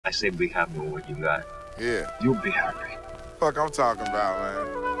I say be happy with what you got. Yeah. You'll be happy. Fuck I'm talking about,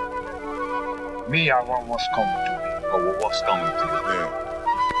 man. Me, I want what's coming to me. Or what's coming to you. Yeah.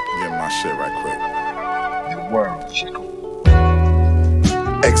 Get my shit right quick. The world, Chico.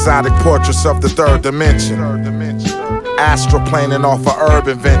 Exotic portraits of the third dimension. Astroplaning off of herb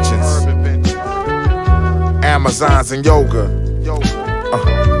inventions. Amazons and yoga.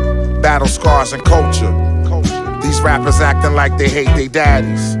 Battle scars and culture. These rappers acting like they hate their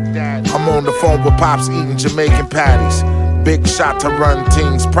daddies. I'm on the phone with Pops eating Jamaican patties. Big shot to run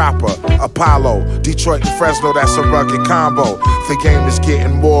teams proper. Apollo, Detroit and Fresno, that's a rugged combo. The game is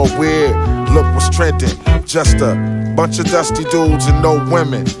getting more weird. Look what's trending. Just a bunch of dusty dudes and no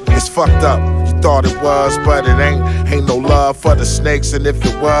women. It's fucked up. You thought it was, but it ain't. Ain't no love for the snakes, and if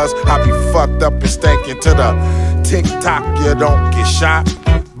it was, I'd be fucked up and stinking to the tick-tock. You don't get shot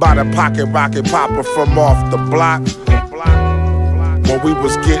by the pocket rocket popper from off the block. When we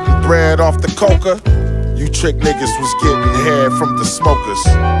was getting bread off the coca, you trick niggas was getting head from the smokers.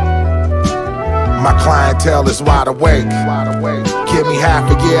 My clientele is wide awake. Give me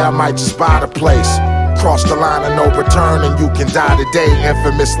half a year, I might just buy the place. Cross the line of no return and you can die today.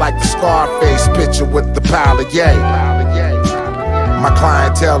 Infamous like the Scarface picture with the pile of yay. My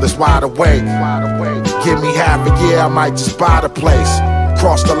clientele is wide awake. Give me half a year, I might just buy the place.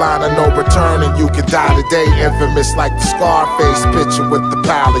 Cross the line of no return and you can die today. Infamous like the Scarface picture with the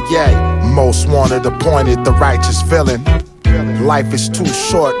pile of yay. Most wanted, appointed, the righteous villain. Life is too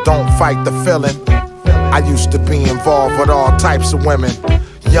short, don't fight the feeling. I used to be involved with all types of women.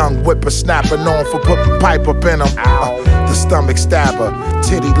 Young whippersnapper known for putting pipe up in them. The stomach stabber,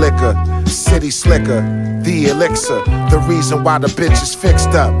 titty licker, city slicker, the elixir. The reason why the bitch is fixed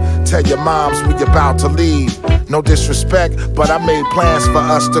up. Tell your moms we about to leave. No disrespect, but I made plans for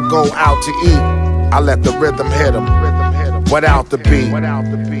us to go out to eat. I let the rhythm hit them without the beat.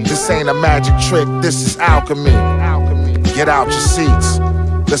 This ain't a magic trick, this is alchemy. Get out your seats,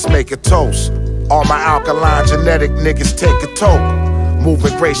 let's make a toast. All my alkaline genetic niggas take a toke.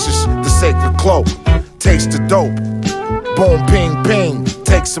 Moving gracious, the sacred cloak. Taste the dope. Boom, ping, ping.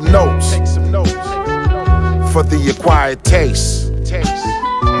 Take some notes. For the acquired taste.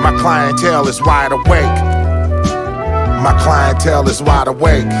 My clientele is wide awake. My clientele is wide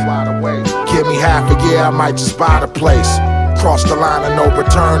awake. Give me half a year, I might just buy the place. Cross the line of no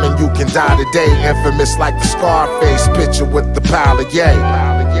return and you can die today. Infamous like the Scarface picture with the pile of yay.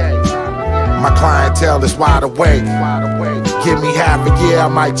 My clientele is wide awake. Give me half a year, I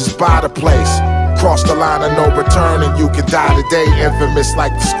might just buy the place. Cross the line of no return and you can die today. Infamous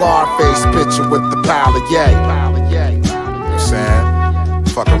like the Scarface picture with the pile of yay. You know what I'm saying?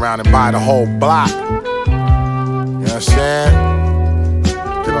 Fuck around and buy the whole block. You know what I'm saying?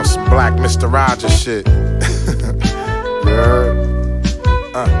 Get on some Black Mr. Rogers shit. You heard?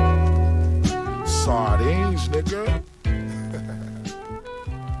 Sardines, nigga.